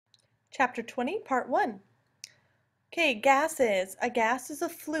Chapter 20, Part 1. Okay, gases. A gas is a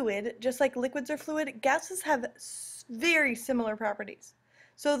fluid. Just like liquids are fluid, gases have very similar properties.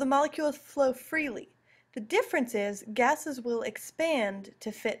 So the molecules flow freely. The difference is gases will expand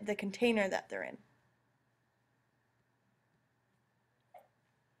to fit the container that they're in.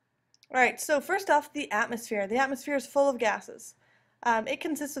 Alright, so first off, the atmosphere. The atmosphere is full of gases. It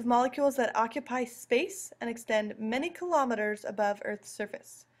consists of molecules that occupy space and extend many kilometers above Earth's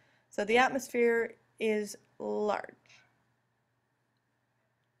surface. So the atmosphere is large.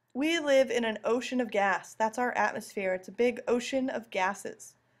 We live in an ocean of gas. That's our atmosphere. It's a big ocean of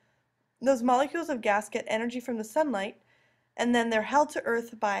gases. Those molecules of gas get energy from the sunlight, and then they're held to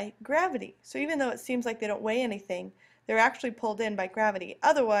Earth by gravity. So even though it seems like they don't weigh anything, they're actually pulled in by gravity.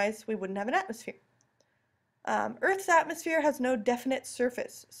 Otherwise, we wouldn't have an atmosphere. Earth's atmosphere has no definite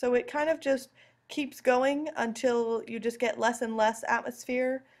surface, so it kind of just keeps going until you just get less and less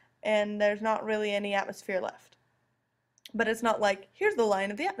atmosphere, and there's not really any atmosphere left. But it's not like, here's the line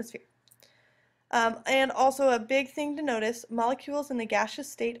of the atmosphere. And also a big thing to notice, molecules in the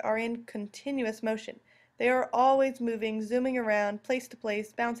gaseous state are in continuous motion. They are always moving, zooming around, place to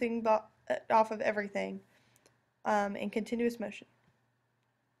place, bouncing off of everything in continuous motion.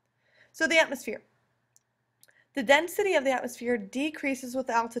 So the atmosphere. The density of the atmosphere decreases with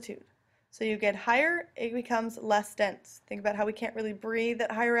altitude. So you get higher, it becomes less dense. Think about how we can't really breathe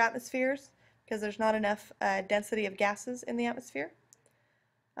at higher atmospheres because there's not enough density of gases in the atmosphere.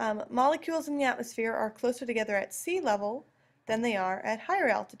 Molecules in the atmosphere are closer together at sea level than they are at higher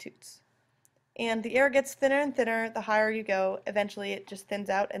altitudes. And the air gets thinner and thinner the higher you go. Eventually it just thins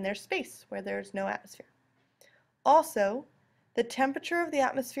out and there's space where there's no atmosphere. Also, the temperature of the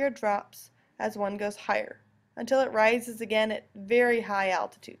atmosphere drops as one goes higher until it rises again at very high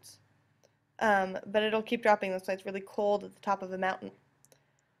altitudes. But it'll keep dropping. That's why it's really cold at the top of a mountain.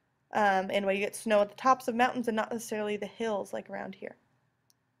 And why you get snow at the tops of mountains and not necessarily the hills like around here.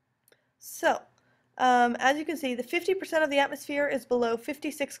 So, as you can see, the 50% of the atmosphere is below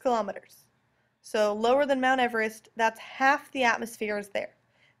 56 kilometers. So lower than Mount Everest, that's half the atmosphere is there.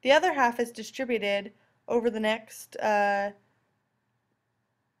 The other half is distributed over the next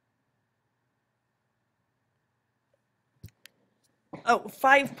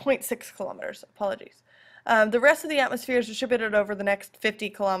 5.6 kilometers, apologies. The rest of the atmosphere is distributed over the next 50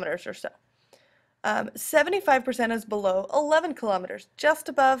 kilometers or so. 75% is below 11 kilometers, just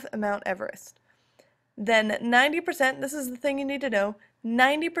above Mount Everest. Then 90%, this is the thing you need to know,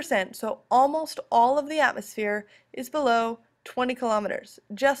 90%, so almost all of the atmosphere is below 20 kilometers,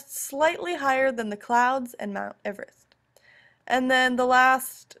 just slightly higher than the clouds and Mount Everest. And then the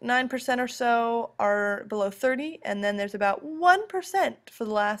last 9% or so are below 30, and then there's about 1% for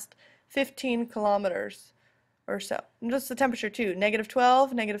the last 15 kilometers or so. And just the temperature too,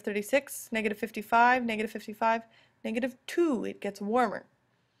 -12, -36, -55, -55, -2, it gets warmer.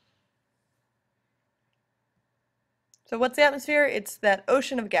 So what's the atmosphere? It's that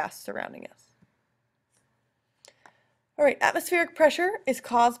ocean of gas surrounding us. Alright, atmospheric pressure is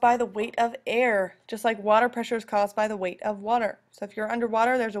caused by the weight of air, just like water pressure is caused by the weight of water. So if you're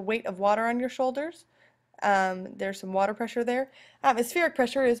underwater, there's a weight of water on your shoulders. There's some water pressure there. Atmospheric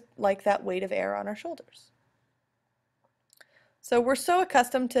pressure is like that weight of air on our shoulders. So we're so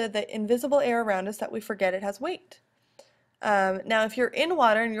accustomed to the invisible air around us that we forget it has weight. Now if you're in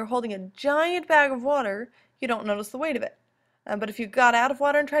water and you're holding a giant bag of water, you don't notice the weight of it. But if you got out of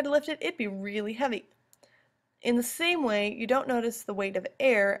water and tried to lift it, it'd be really heavy. In the same way, you don't notice the weight of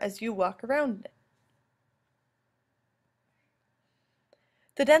air as you walk around it.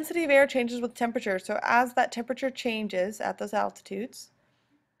 The density of air changes with temperature, so as that temperature changes at those altitudes,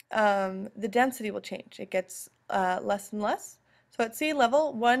 the density will change. It gets less and less. So at sea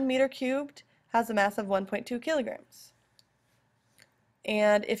level, 1 meter cubed has a mass of 1.2 kilograms.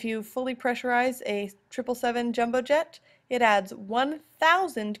 And if you fully pressurize a 777 jumbo jet, it adds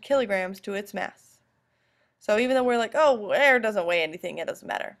 1,000 kilograms to its mass. So even though we're like, oh, air doesn't weigh anything, it doesn't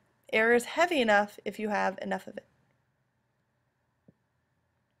matter. Air is heavy enough if you have enough of it.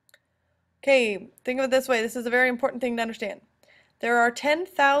 Okay, think of it this way. This is a very important thing to understand. There are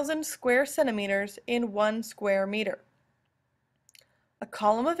 10,000 square centimeters in 1 square meter. A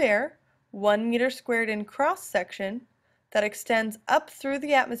column of air, 1 meter squared in cross-section, that extends up through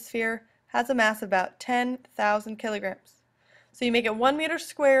the atmosphere has a mass of about 10,000 kilograms. So you make it 1 meter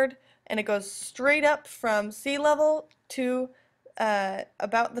squared, and it goes straight up from sea level to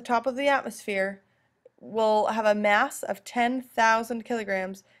about the top of the atmosphere, will have a mass of 10,000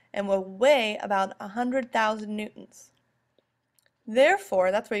 kilograms and will weigh about 100,000 newtons.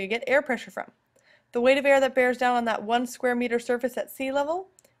 Therefore, that's where you get air pressure from. The weight of air that bears down on that 1 square meter surface at sea level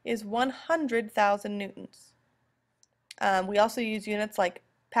is 100,000 newtons. We also use units like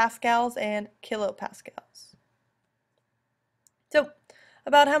pascals and kilopascals. So,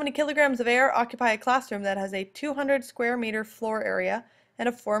 about how many kilograms of air occupy a classroom that has a 200 square meter floor area and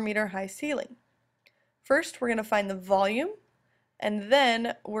a 4-meter high ceiling? First, we're going to find the volume, and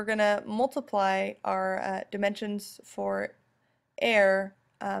then we're going to multiply our dimensions for air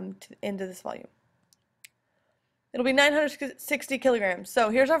into this volume. It'll be 960 kilograms. So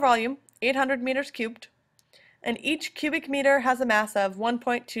here's our volume, 800 meters cubed, and each cubic meter has a mass of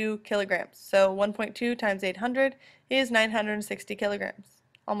 1.2 kilograms. So 1.2 times 800 is 960 kilograms,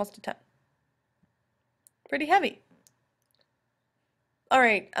 almost a ton. Pretty heavy. All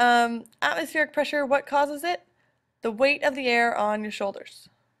right, atmospheric pressure, what causes it? The weight of the air on your shoulders.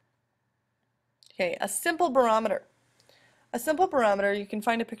 Okay, a simple barometer. A simple barometer, you can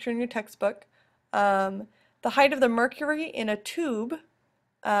find a picture in your textbook. The height of the mercury in a tube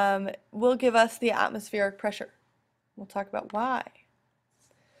will give us the atmospheric pressure. We'll talk about why.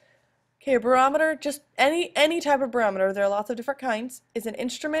 Okay, a barometer, just any type of barometer, there are lots of different kinds, is an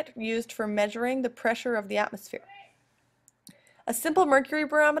instrument used for measuring the pressure of the atmosphere. A simple mercury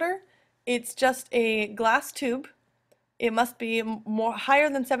barometer, it's just a glass tube. It must be higher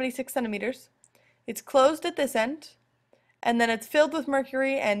than 76 centimeters. It's closed at this end, and then it's filled with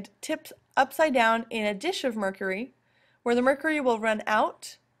mercury and tipped upside down in a dish of mercury, where the mercury will run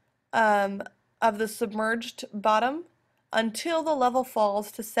out of the submerged bottom until the level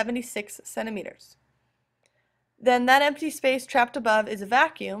falls to 76 centimeters. Then that empty space trapped above is a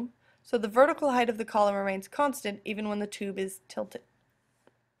vacuum, so the vertical height of the column remains constant even when the tube is tilted.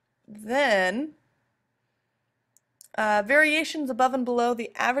 Then, variations above and below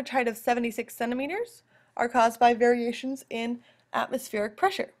the average height of 76 centimeters are caused by variations in atmospheric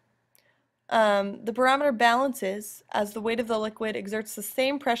pressure. The barometer balances as the weight of the liquid exerts the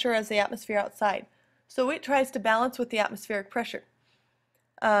same pressure as the atmosphere outside. So it tries to balance with the atmospheric pressure.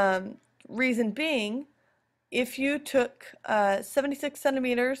 Reason being, if you took 76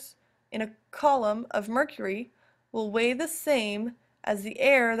 centimeters in a column of mercury, will weigh the same as the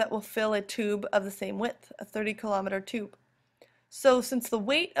air that will fill a tube of the same width, a 30-kilometer tube. So since the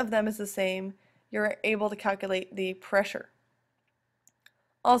weight of them is the same, you're able to calculate the pressure.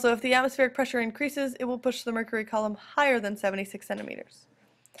 Also, if the atmospheric pressure increases, it will push the mercury column higher than 76 centimeters.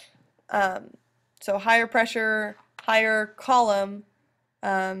 So higher pressure, higher column,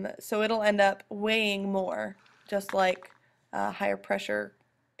 so it'll end up weighing more, just like higher pressure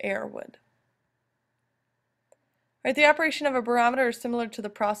air would. Right, the operation of a barometer is similar to the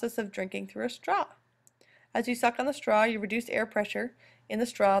process of drinking through a straw. As you suck on the straw, you reduce air pressure in the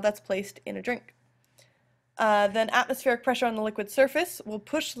straw that's placed in a drink. Then atmospheric pressure on the liquid surface will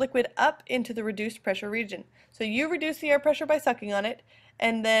push liquid up into the reduced pressure region. So you reduce the air pressure by sucking on it,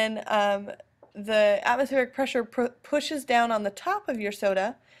 and then the atmospheric pressure pushes down on the top of your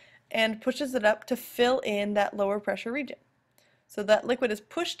soda and pushes it up to fill in that lower pressure region. So that liquid is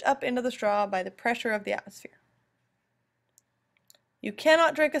pushed up into the straw by the pressure of the atmosphere. You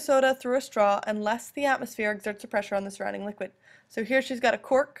cannot drink a soda through a straw unless the atmosphere exerts a pressure on the surrounding liquid. So here she's got a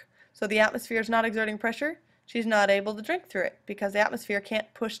cork, so the atmosphere is not exerting pressure. She's not able to drink through it because the atmosphere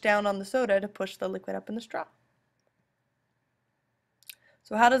can't push down on the soda to push the liquid up in the straw.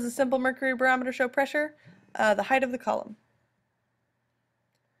 So how does a simple mercury barometer show pressure? The height of the column.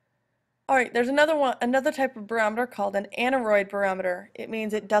 Alright, there's another type of barometer called an aneroid barometer. It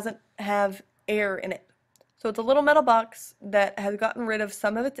means it doesn't have air in it. So it's a little metal box that has gotten rid of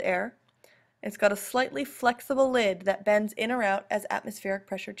some of its air. It's got a slightly flexible lid that bends in or out as atmospheric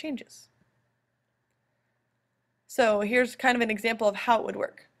pressure changes. So here's kind of an example of how it would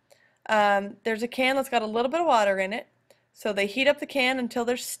work. There's a can that's got a little bit of water in it. So they heat up the can until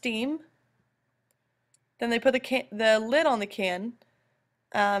there's steam. Then they put the lid on the can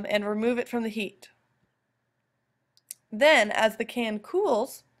and remove it from the heat. Then as the can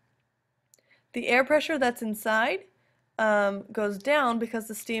cools, the air pressure that's inside goes down because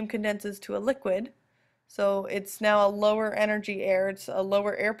the steam condenses to a liquid. So it's now a lower energy air, it's a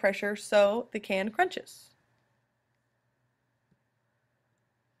lower air pressure, so the can crunches.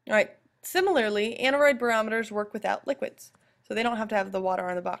 Alright, similarly, aneroid barometers work without liquids, so they don't have to have the water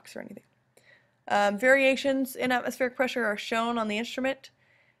on the box or anything. Variations in atmospheric pressure are shown on the instrument,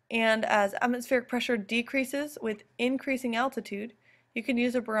 and as atmospheric pressure decreases with increasing altitude, you can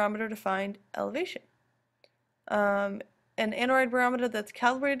use a barometer to find elevation. An aneroid barometer that's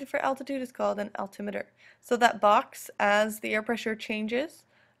calibrated for altitude is called an altimeter. So that box, as the air pressure changes,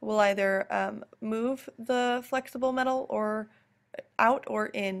 will either move the flexible metal or out or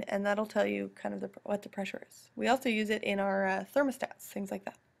in, and that'll tell you kind of what the pressure is. We also use it in our thermostats, things like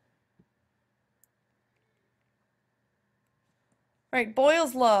that. All right,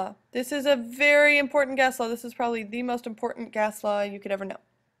 Boyle's law. This is a very important gas law. This is probably the most important gas law you could ever know.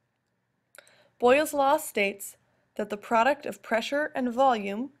 Boyle's law states that the product of pressure and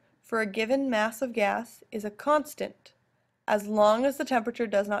volume for a given mass of gas is a constant as long as the temperature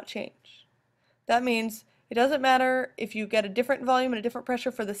does not change. That means it doesn't matter if you get a different volume and a different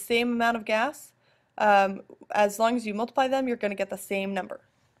pressure for the same amount of gas. As long as you multiply them, you're going to get the same number.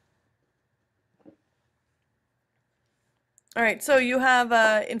 All right, so you have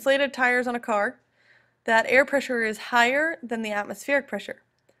inflated tires on a car. That air pressure is higher than the atmospheric pressure.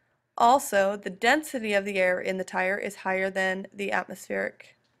 Also, the density of the air in the tire is higher than the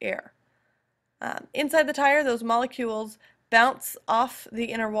atmospheric air. Inside the tire, those molecules bounce off the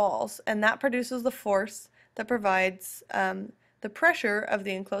inner walls, and that produces the force that provides the pressure of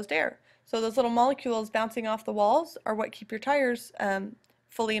the enclosed air. So those little molecules bouncing off the walls are what keep your tires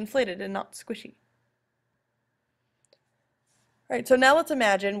fully inflated and not squishy. All right, so now let's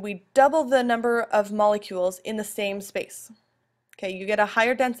imagine we double the number of molecules in the same space. Okay, you get a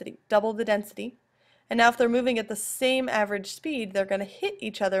higher density, double the density. And now if they're moving at the same average speed, they're going to hit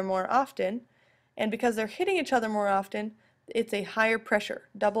each other more often. And because they're hitting each other more often, it's a higher pressure,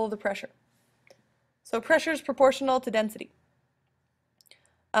 double the pressure. So pressure is proportional to density.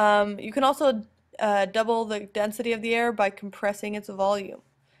 You can also double the density of the air by compressing its volume.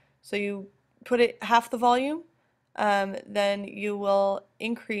 So you put it half the volume, then you will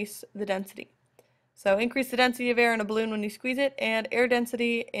increase the density. So increase the density of air in a balloon when you squeeze it, and air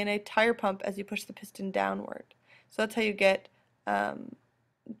density in a tire pump as you push the piston downward. So that's how you get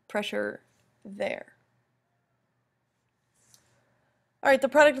pressure there. All right, the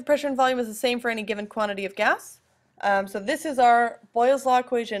product of pressure and volume is the same for any given quantity of gas. So this is our Boyle's law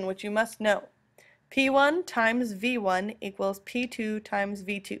equation, which you must know. P1 times V1 equals P2 times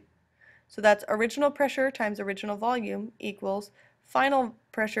V2. So that's original pressure times original volume equals final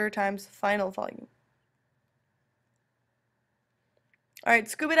pressure times final volume. All right,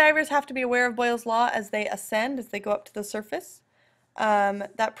 scuba divers have to be aware of Boyle's law as they ascend, as they go up to the surface.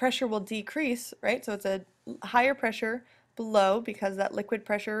 That pressure will decrease, right? So it's a higher pressure below because that liquid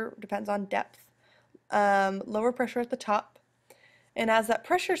pressure depends on depth. Lower pressure at the top. And as that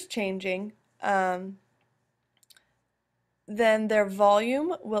pressure's changing, then their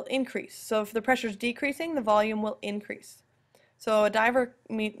volume will increase. So if the pressure's decreasing, the volume will increase. So a diver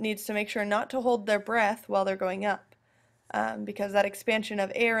needs to make sure not to hold their breath while they're going up. Because that expansion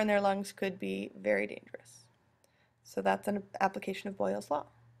of air in their lungs could be very dangerous. So that's an application of Boyle's law.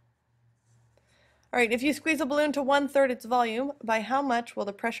 All right, if you squeeze a balloon to 1/3 its volume, by how much will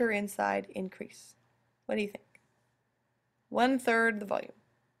the pressure inside increase? What do you think? 1/3 the volume.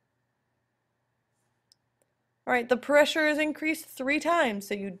 All right, the pressure is increased 3 times,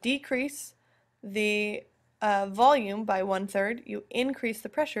 so you decrease the volume by 1/3, you increase the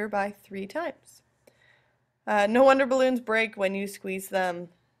pressure by 3 times. No wonder balloons break when you squeeze them.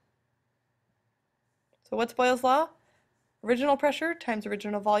 So what's Boyle's law? Original pressure times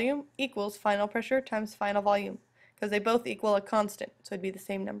original volume equals final pressure times final volume, because they both equal a constant, so it'd be the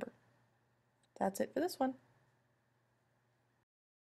same number. That's it for this one.